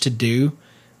have much to do.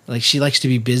 Like, she likes to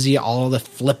be busy all the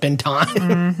flipping time.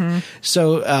 Mm-hmm.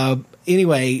 So,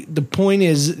 anyway, the point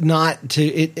is not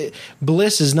to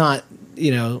bliss is not,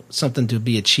 something to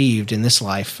be achieved in this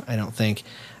life, I don't think.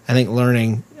 I think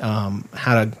learning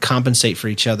how to compensate for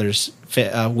each other's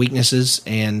weaknesses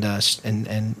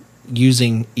and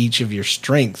using each of your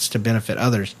strengths to benefit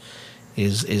others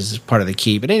is part of the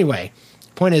key. But anyway,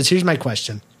 point is, here's my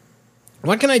question.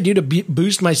 What can I do to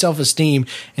boost my self-esteem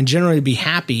and generally be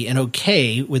happy and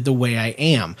okay with the way I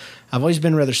am? I've always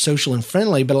been rather social and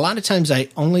friendly, but a lot of times I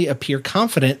only appear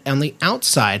confident on the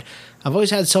outside. I've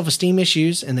always had self-esteem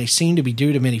issues, and they seem to be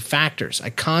due to many factors. I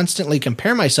constantly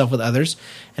compare myself with others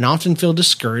and often feel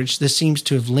discouraged. This seems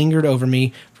to have lingered over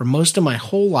me for most of my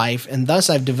whole life, and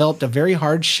thus I've developed a very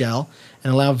hard shell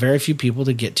and allow very few people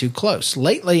to get too close.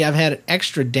 Lately, I've had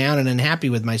extra down and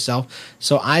unhappy with myself,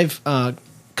 so I've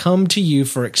come to you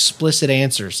for explicit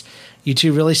answers. You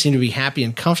two really seem to be happy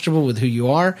and comfortable with who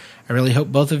you are. I really hope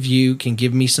both of you can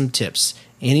give me some tips.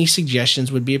 Any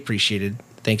suggestions would be appreciated.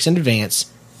 Thanks in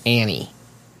advance, Annie.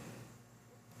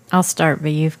 I'll start,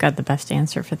 but you've got the best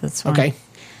answer for this one. Okay.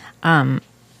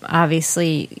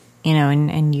 Obviously,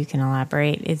 and you can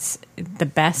elaborate, it's the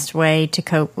best way to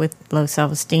cope with low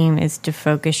self-esteem is to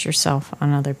focus yourself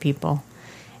on other people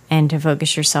and to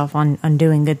focus yourself on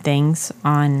doing good things,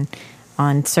 on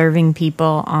serving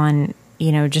people, on,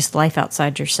 just life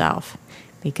outside yourself,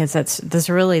 because that's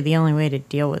really the only way to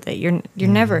deal with it. You're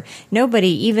never, nobody,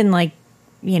 even like,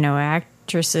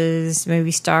 actresses,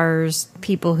 movie stars,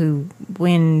 people who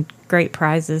win great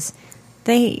prizes,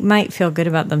 they might feel good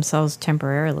about themselves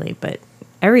temporarily, but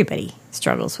everybody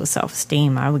struggles with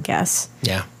self-esteem, I would guess.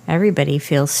 Yeah. Everybody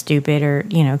feels stupid or,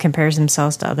 compares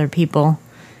themselves to other people,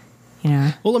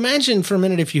 Well, imagine for a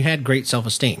minute if you had great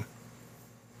self-esteem.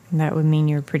 That would mean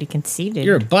you're pretty conceited.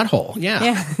 You're a butthole, yeah.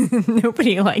 Yeah,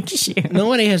 nobody likes you.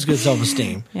 Nobody has good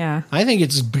self-esteem. Yeah. I think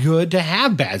it's good to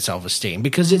have bad self-esteem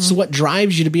because it's what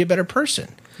drives you to be a better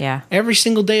person. Yeah. Every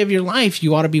single day of your life,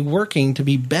 you ought to be working to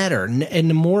be better. And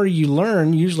the more you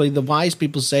learn, usually the wise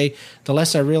people say, the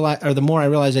less I realize, or the more I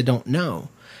realize I don't know.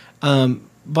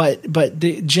 But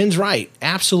Jen's right.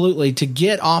 Absolutely. To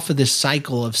get off of this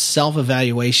cycle of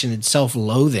self-evaluation and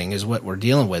self-loathing is what we're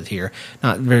dealing with here.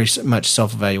 Not very much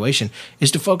self-evaluation,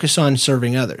 is to focus on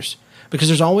serving others. Because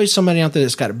there's always somebody out there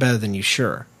that's got it better than you,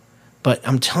 sure. But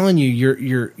I'm telling you,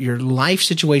 your life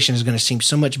situation is going to seem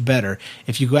so much better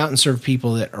if you go out and serve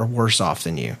people that are worse off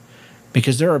than you.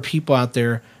 Because there are people out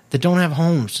there that don't have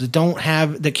homes,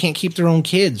 that can't keep their own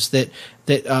kids, that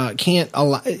can't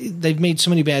allow, they've made so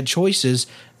many bad choices,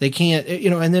 they can't,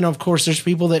 and then of course there's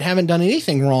people that haven't done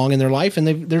anything wrong in their life and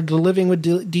they're living with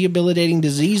debilitating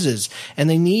diseases and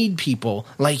they need people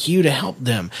like you to help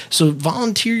them. So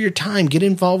volunteer your time, get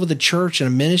involved with a church and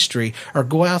a ministry, or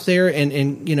go out there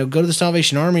and go to the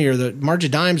Salvation Army or the March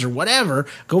of Dimes or whatever,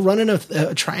 go run in a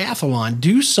triathlon,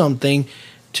 do something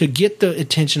to get the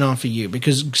attention off of you,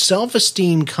 because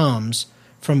self-esteem comes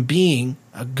from being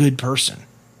a good person,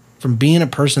 from being a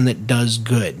person that does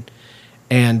good.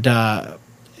 And I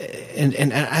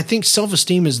think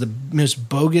self-esteem is the most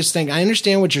bogus thing. I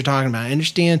understand what you're talking about. I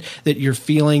understand that you're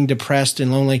feeling depressed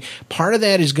and lonely. Part of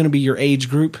that is going to be your age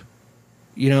group.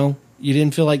 You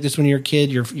didn't feel like this when you were a kid.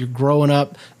 You're growing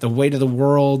up, the weight of the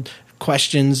world,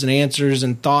 questions and answers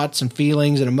and thoughts and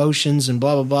feelings and emotions and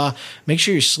blah, blah, blah. Make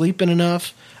sure you're sleeping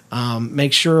enough.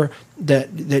 Make sure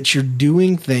that you're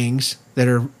doing things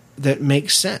that make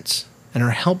sense and are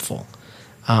helpful.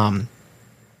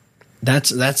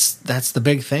 That's the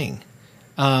big thing.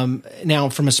 Now,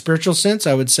 from a spiritual sense,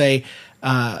 I would say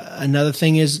another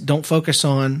thing is don't focus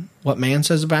on what man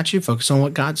says about you. Focus on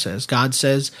what God says. God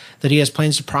says that he has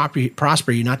plans to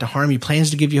prosper you, not to harm you,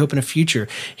 plans to give you hope in a future.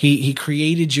 He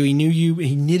created you. He knew you.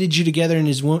 He knitted you together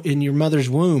in your mother's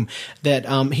womb, that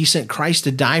he sent Christ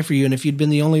to die for you. And if you'd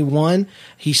been the only one,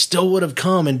 he still would have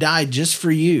come and died just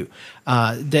for you.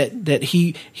 That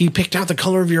he picked out the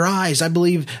color of your eyes. I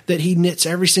believe that he knits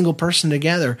every single person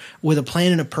together with a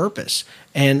plan and a purpose.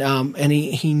 And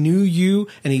he knew you,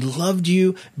 and he loved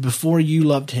you before you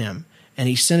loved him. And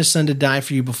he sent his son to die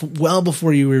for you well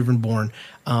before you were even born.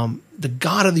 The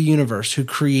God of the universe, who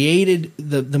created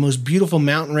the most beautiful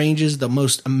mountain ranges, the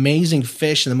most amazing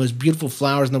fish, and the most beautiful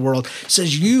flowers in the world,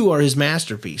 says you are his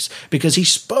masterpiece, because he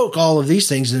spoke all of these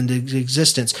things into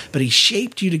existence, but he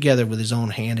shaped you together with his own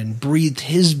hand and breathed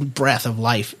his breath of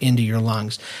life into your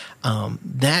lungs.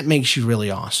 That makes you really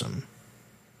awesome.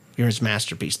 You're his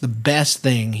masterpiece. The best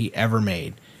thing he ever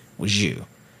made was you.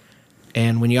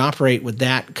 And when you operate with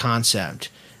that concept,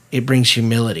 it brings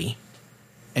humility,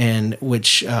 and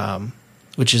which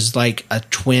is like a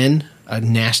twin, a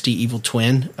nasty evil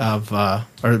twin of,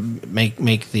 or make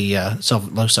the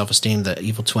low self-esteem the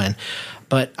evil twin.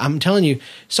 But I'm telling you,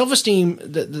 self-esteem,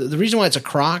 the reason why it's a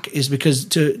crock is because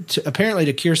apparently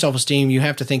to cure self-esteem, you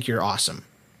have to think you're awesome.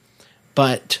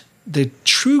 But the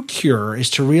true cure is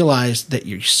to realize that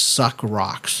you suck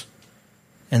rocks,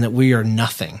 and that we are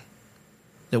nothing.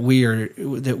 That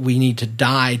we need to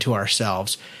die to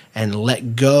ourselves and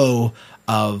let go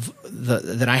of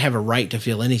that I have a right to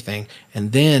feel anything,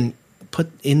 and then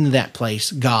put in that place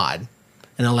God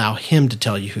and allow him to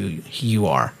tell you who you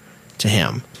are to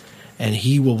him, and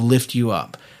he will lift you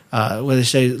up. Where they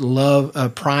say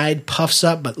pride puffs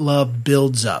up, but love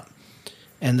builds up.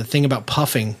 And the thing about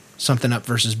puffing something up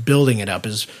versus building it up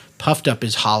is puffed up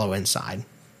is hollow inside.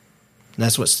 And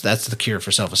that's the cure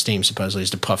for self-esteem, supposedly, is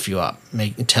to puff you up,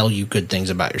 tell you good things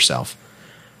about yourself.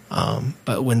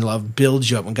 But when love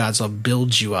builds you up, when God's love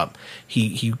builds you up,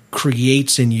 he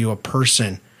creates in you a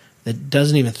person that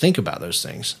doesn't even think about those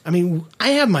things. I mean,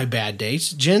 I have my bad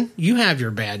days. Jen, you have your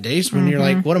bad days when you're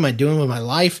like, what am I doing with my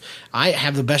life? I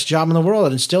have the best job in the world,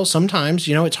 and still sometimes,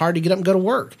 it's hard to get up and go to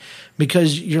work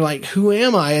because you're like, who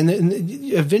am I? And then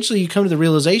eventually you come to the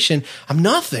realization, I'm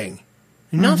nothing.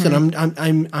 Nothing.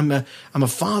 I'm a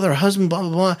father, a husband, blah,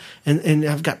 blah, blah. And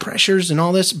I've got pressures and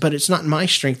all this, but it's not in my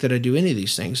strength that I do any of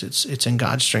these things. It's in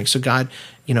God's strength. So God,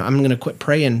 I'm going to quit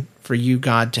praying for you,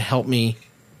 God, to help me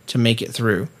to make it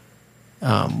through,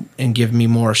 and give me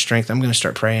more strength. I'm going to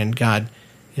start praying, God,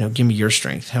 give me your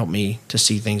strength. Help me to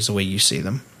see things the way you see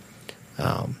them.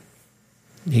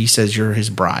 He says you're his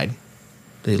bride.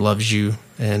 That he loves you,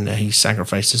 and he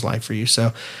sacrificed his life for you.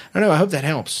 So I don't know. I hope that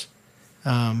helps.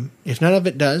 If none of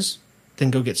it does, then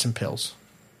go get some pills.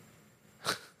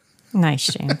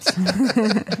 Nice, James.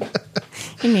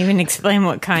 Didn't even explain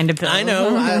what kind of pills. I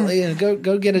know.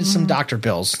 Go get some doctor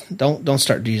pills. Don't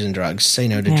start using drugs. Say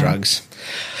no to drugs.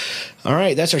 All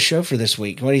right, that's our show for this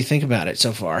week. What do you think about it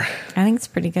so far? I think it's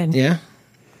pretty good. Yeah?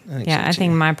 I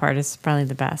think my part is probably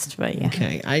the best, but yeah.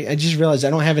 Okay, I just realized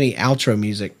I don't have any outro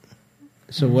music.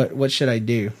 So what should I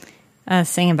do?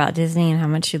 Sing about Disney and how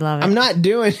much you love it. I'm not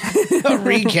doing a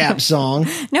recap song.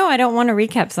 No, I don't want a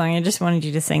recap song. I just wanted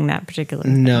you to sing that particular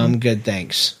thing. No, I'm good,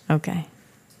 thanks. Okay.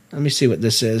 Let me see what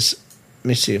this is. Let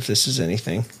me see if this is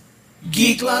anything.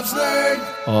 Geek loves nerd.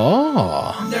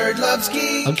 Oh. Nerd loves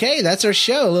geek. Okay, that's our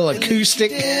show. A little acoustic.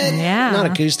 Yeah. Not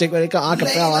acoustic, but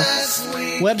acapella.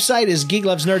 Website is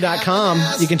geeklovesnerd.com.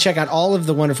 You can check out all of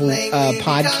the wonderful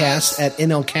podcasts at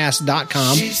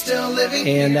nlcast.com.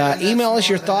 And email us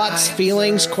your thoughts,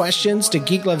 feelings, questions to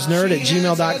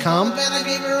geeklovesnerd@gmail.com.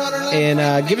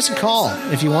 And give us a call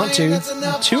if you want to.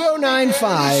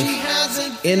 2095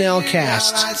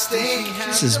 NLCast.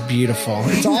 This is beautiful.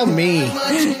 It's all me.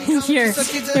 You're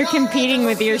competing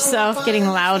with yourself, getting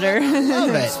louder.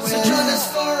 Love it. So join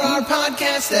us for our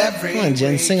podcast every Come on,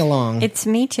 Jen, sing along. It's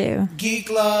me too. Geek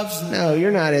loves. No,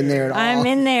 you're not in there at all. I'm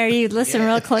in there. You listen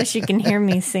real close, you can hear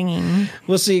me singing.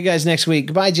 We'll see you guys next week.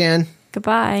 Goodbye, Jen.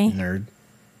 Goodbye. Nerd.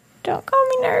 Don't call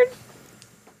me nerd.